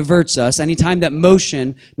God diverts us, anytime that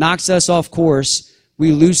motion knocks us off course,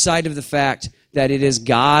 we lose sight of the fact that it is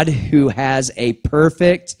God who has a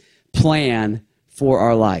perfect plan for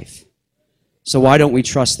our life. So why don't we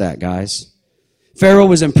trust that, guys? Pharaoh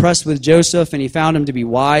was impressed with Joseph, and he found him to be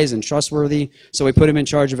wise and trustworthy, so he put him in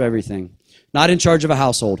charge of everything. Not in charge of a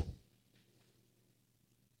household.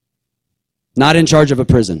 Not in charge of a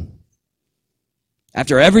prison.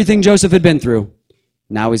 After everything Joseph had been through,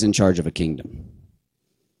 now he's in charge of a kingdom.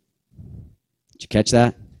 Did you catch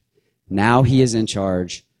that? Now he is in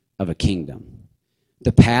charge of a kingdom.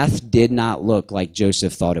 The path did not look like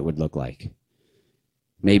Joseph thought it would look like.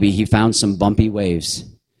 Maybe he found some bumpy waves.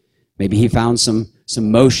 Maybe he found some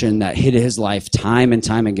motion that hit his life time and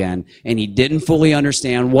time again, and he didn't fully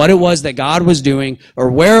understand what it was that God was doing or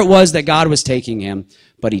where it was that God was taking him,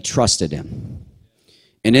 but he trusted him.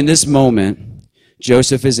 And in this moment,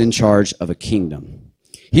 Joseph is in charge of a kingdom.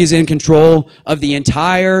 He's in control of the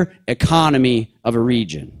entire economy of a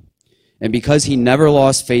region. And because he never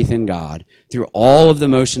lost faith in God, through all of the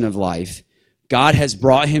motion of life, God has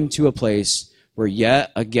brought him to a place where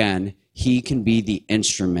yet again, he can be the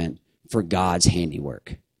instrument for God's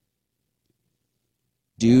handiwork.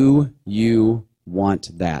 Do you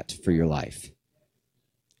want that for your life?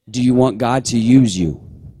 Do you want God to use you?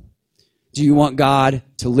 Do you want God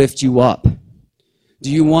to lift you up? Do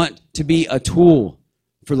you want to be a tool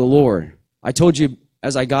for the Lord? I told you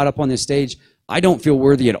as I got up on this stage, I don't feel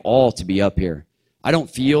worthy at all to be up here. I don't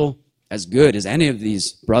feel as good as any of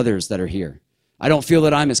these brothers that are here. I don't feel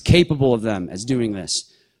that I'm as capable of them as doing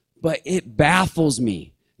this. But it baffles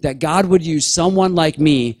me that God would use someone like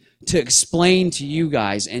me to explain to you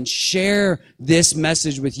guys and share this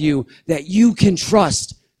message with you that you can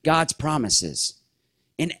trust God's promises.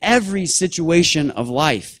 In every situation of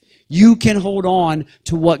life, you can hold on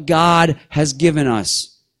to what God has given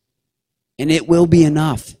us, and it will be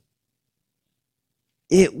enough.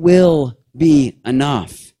 It will be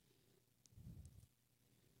enough.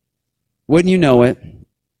 Wouldn't you know it,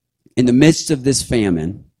 in the midst of this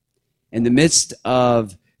famine, in the midst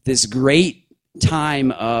of this great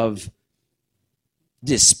time of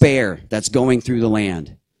despair that's going through the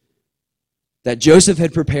land, that Joseph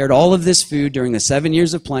had prepared all of this food during the 7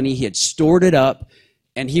 years of plenty. He had stored it up,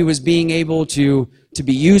 and he was being able to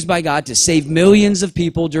be used by God to save millions of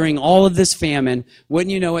people during all of this famine.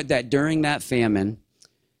 Wouldn't you know it, that during that famine,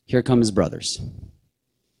 here come his brothers.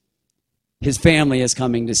 His family is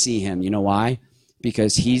coming to see him. You know why?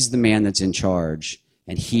 Because he's the man that's in charge,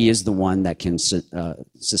 and he is the one that can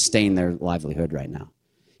sustain their livelihood right now.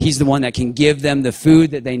 He's the one that can give them the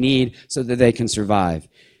food that they need so that they can survive.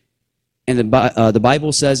 And the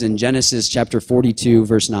Bible says in Genesis chapter 42,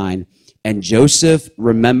 verse 9, and Joseph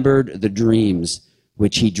remembered the dreams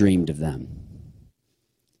which he dreamed of them.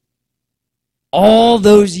 All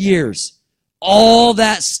those years, all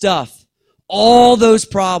that stuff, all those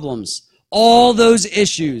problems, all those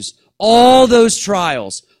issues, all those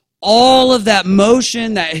trials, all of that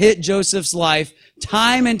motion that hit Joseph's life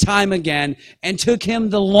time and time again and took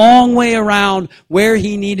him the long way around where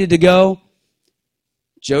he needed to go,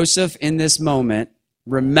 Joseph in this moment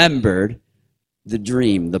remembered the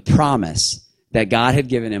dream, the promise that God had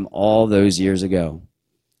given him all those years ago.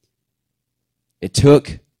 It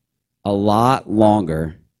took a lot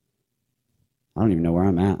longer. I don't even know where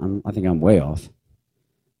I'm at. I think I'm way off.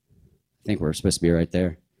 I think we're supposed to be right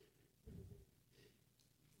there.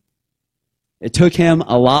 It took him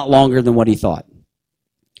a lot longer than what he thought.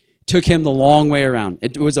 It took him the long way around.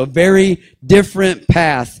 It was a very different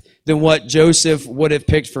path than what Joseph would have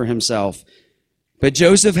picked for himself. But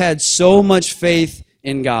Joseph had so much faith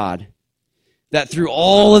in God that through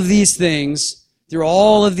all of these things, through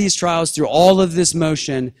all of these trials, through all of this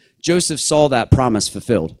motion, Joseph saw that promise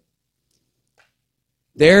fulfilled.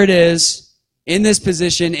 There it is, in this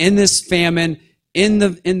position, in this famine, in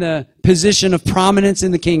the position of prominence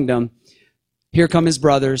in the kingdom. Here come his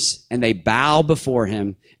brothers, and they bow before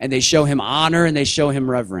him, and they show him honor, and they show him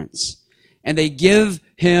reverence. And they give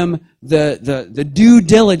him the due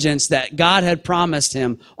diligence that God had promised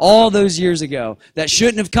him all those years ago that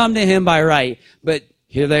shouldn't have come to him by right. But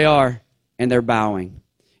here they are, and they're bowing.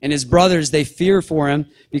 And his brothers, they fear for him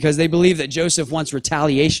because they believe that Joseph wants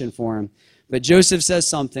retaliation for him. But Joseph says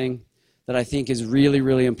something that I think is really,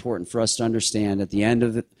 really important for us to understand. At the end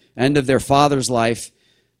of their father's life,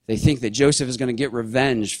 they think that Joseph is going to get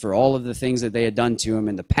revenge for all of the things that they had done to him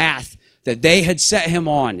and the path that they had set him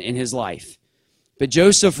on in his life. But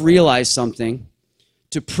Joseph realized something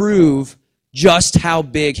to prove just how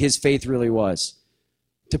big his faith really was,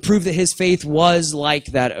 to prove that his faith was like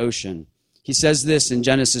that ocean. He says this in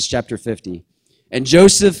Genesis chapter 50. And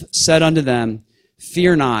Joseph said unto them,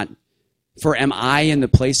 fear not, for am I in the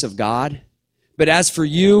place of God? But as for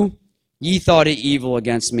you, ye thought it evil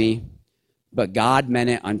against me, but God meant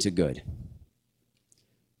it unto good.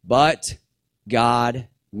 But God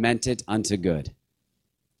meant it unto good.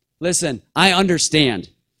 Listen, I understand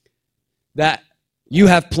that you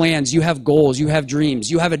have plans, you have goals, you have dreams,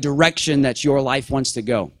 you have a direction that your life wants to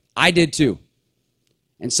go. I did too.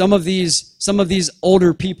 And some of these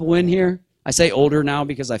older people in here, I say older now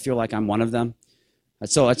because I feel like I'm one of them.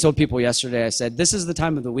 So I told people yesterday, I said, this is the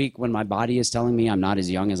time of the week when my body is telling me I'm not as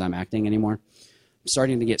young as I'm acting anymore. I'm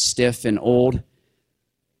starting to get stiff and old.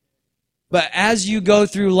 But as you go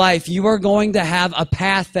through life, you are going to have a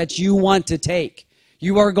path that you want to take.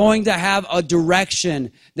 You are going to have a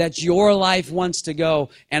direction that your life wants to go.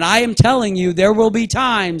 And I am telling you, there will be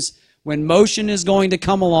times when motion is going to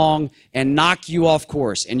come along and knock you off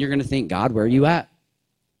course. And you're going to think, God, where are you at?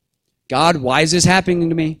 God, why is this happening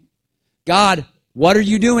to me? God, what are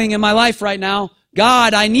you doing in my life right now?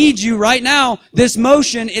 God, I need you right now. This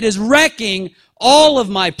motion, it is wrecking all of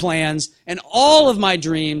my plans and all of my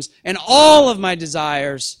dreams and all of my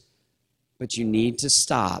desires. But you need to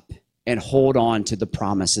stop and hold on to the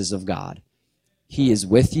promises of God. He is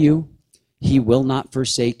with you. He will not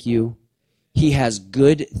forsake you. He has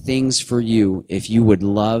good things for you if you would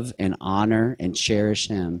love and honor and cherish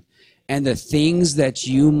him. And the things that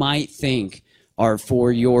you might think are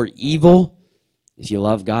for your evil, if you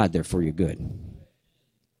love God, they're for your good.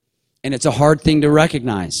 And it's a hard thing to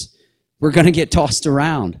recognize. We're going to get tossed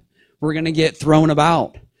around. We're going to get thrown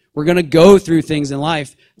about. We're going to go through things in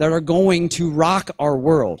life that are going to rock our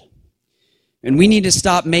world. And we need to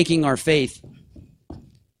stop making our faith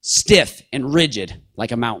stiff and rigid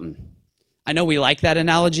like a mountain. I know we like that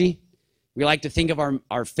analogy. We like to think of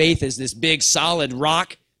our faith as this big solid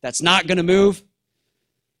rock that's not going to move.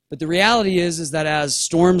 But the reality is that as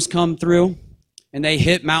storms come through and they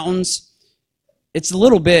hit mountains, it's a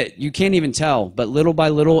little bit, you can't even tell, but little by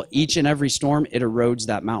little, each and every storm, it erodes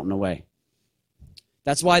that mountain away.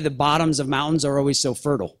 That's why the bottoms of mountains are always so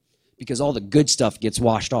fertile, because all the good stuff gets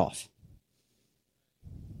washed off.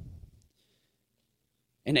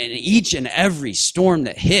 And in each and every storm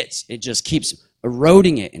that hits, it just keeps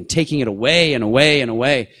eroding it and taking it away and away and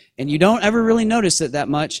away. And you don't ever really notice it that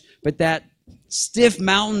much, but that stiff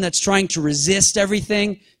mountain that's trying to resist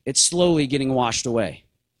everything, it's slowly getting washed away.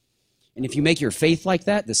 And if you make your faith like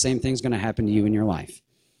that, the same thing's going to happen to you in your life.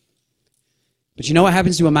 But you know what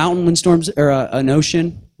happens to a mountain when storms, or an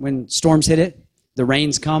ocean, when storms hit it? The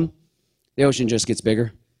rains come, the ocean just gets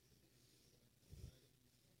bigger.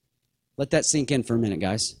 Let that sink in for a minute,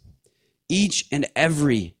 guys. Each and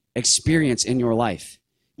every experience in your life,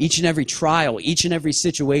 each and every trial, each and every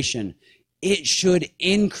situation, it should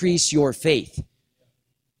increase your faith.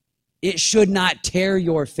 It should not tear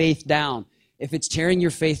your faith down. If it's tearing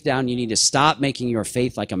your faith down, you need to stop making your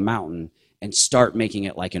faith like a mountain and start making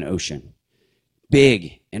it like an ocean.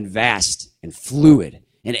 Big and vast and fluid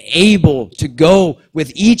and able to go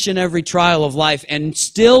with each and every trial of life and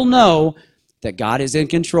still know that God is in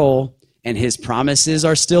control and his promises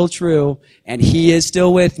are still true and he is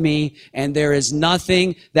still with me and there is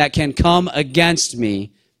nothing that can come against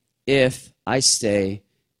me if I stay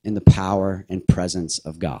in the power and presence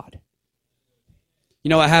of God. You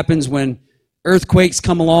know what happens when earthquakes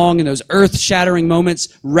come along and those earth-shattering moments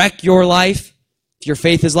wreck your life? If your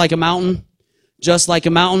faith is like a mountain, just like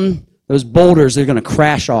a mountain, those boulders are going to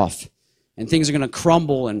crash off and things are going to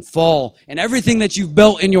crumble and fall and everything that you've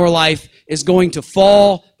built in your life is going to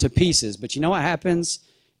fall to pieces. But you know what happens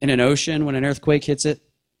in an ocean when an earthquake hits it?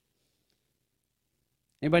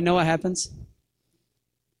 Anybody know what happens?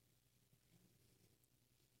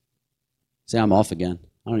 Say I'm off again.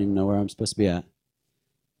 I don't even know where I'm supposed to be at.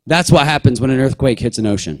 That's what happens when an earthquake hits an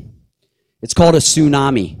ocean. It's called a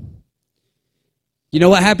tsunami. You know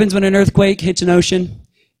what happens when an earthquake hits an ocean?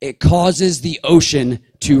 It causes the ocean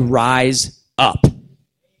to rise up.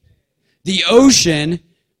 The ocean,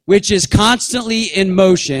 which is constantly in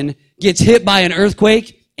motion, gets hit by an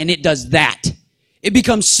earthquake, and it does that. It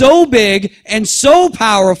becomes so big and so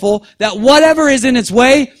powerful that whatever is in its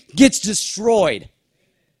way gets destroyed.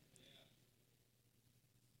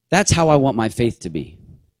 That's how I want my faith to be.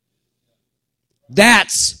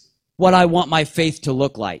 That's what I want my faith to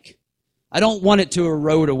look like. I don't want it to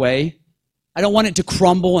erode away. I don't want it to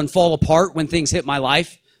crumble and fall apart when things hit my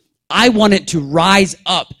life. I want it to rise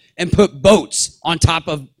up and put boats on top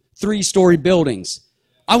of 3-story buildings.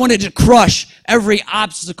 I want it to crush every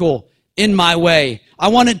obstacle in my way. I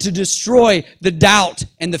want it to destroy the doubt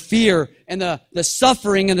and the fear and the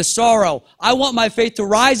suffering and the sorrow. I want my faith to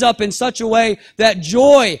rise up in such a way that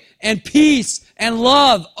joy and peace and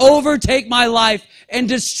love overtake my life and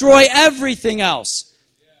destroy everything else.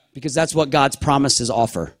 Because that's what God's promises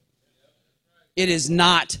offer. It is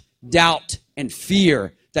not doubt and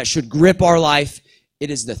fear that should grip our life. It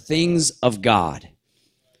is the things of God.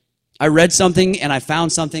 I read something and I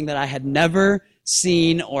found something that I had never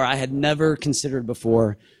seen or I had never considered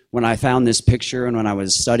before when I found this picture and when I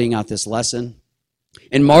was studying out this lesson.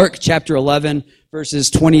 In Mark chapter 11, verses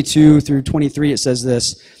 22 through 23, it says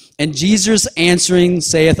this, "And Jesus answering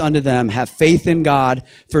saith unto them, Have faith in God,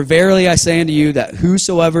 for verily I say unto you that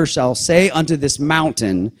whosoever shall say unto this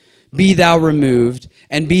mountain, Be thou removed,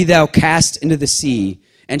 and be thou cast into the sea,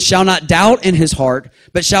 and shall not doubt in his heart,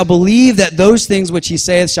 but shall believe that those things which he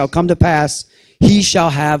saith shall come to pass, he shall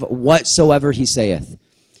have whatsoever he saith."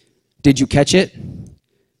 Did you catch it?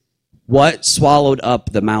 What swallowed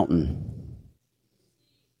up the mountain?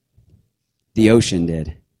 The ocean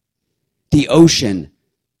did. The ocean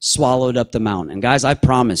swallowed up the mountain. And guys, I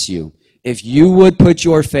promise you, if you would put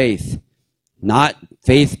your faith, not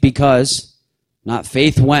faith because, not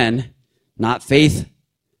faith when, not faith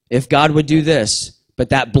if God would do this, but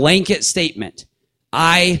that blanket statement,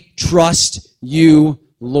 I trust you,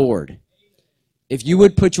 Lord. If you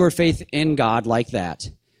would put your faith in God like that,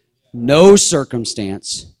 no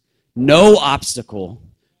circumstance, no obstacle,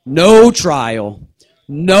 no trial,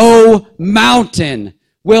 no mountain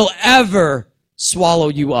will ever swallow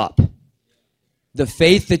you up. The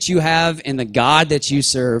faith that you have in the God that you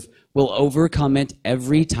serve will overcome it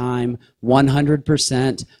every time,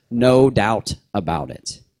 100%, no doubt about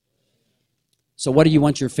it. So what do you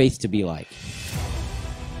want your faith to be like?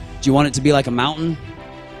 Do you want it to be like a mountain?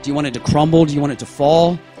 Do you want it to crumble? Do you want it to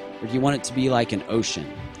fall? Or do you want it to be like an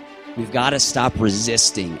ocean? We've got to stop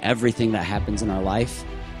resisting everything that happens in our life,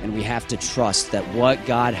 and we have to trust that what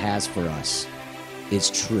God has for us is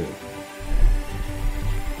true.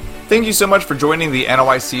 Thank you so much for joining the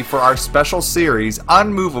NOIC for our special series,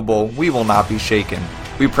 Unmovable, We Will Not Be Shaken.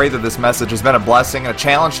 We pray that this message has been a blessing and a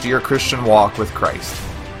challenge to your Christian walk with Christ.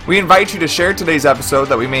 We invite you to share today's episode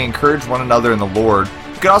that we may encourage one another in the Lord.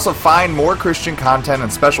 You can also find more Christian content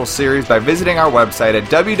and special series by visiting our website at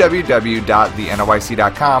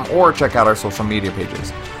www.thenoic.com or check out our social media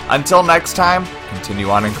pages. Until next time, continue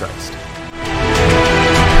on in Christ.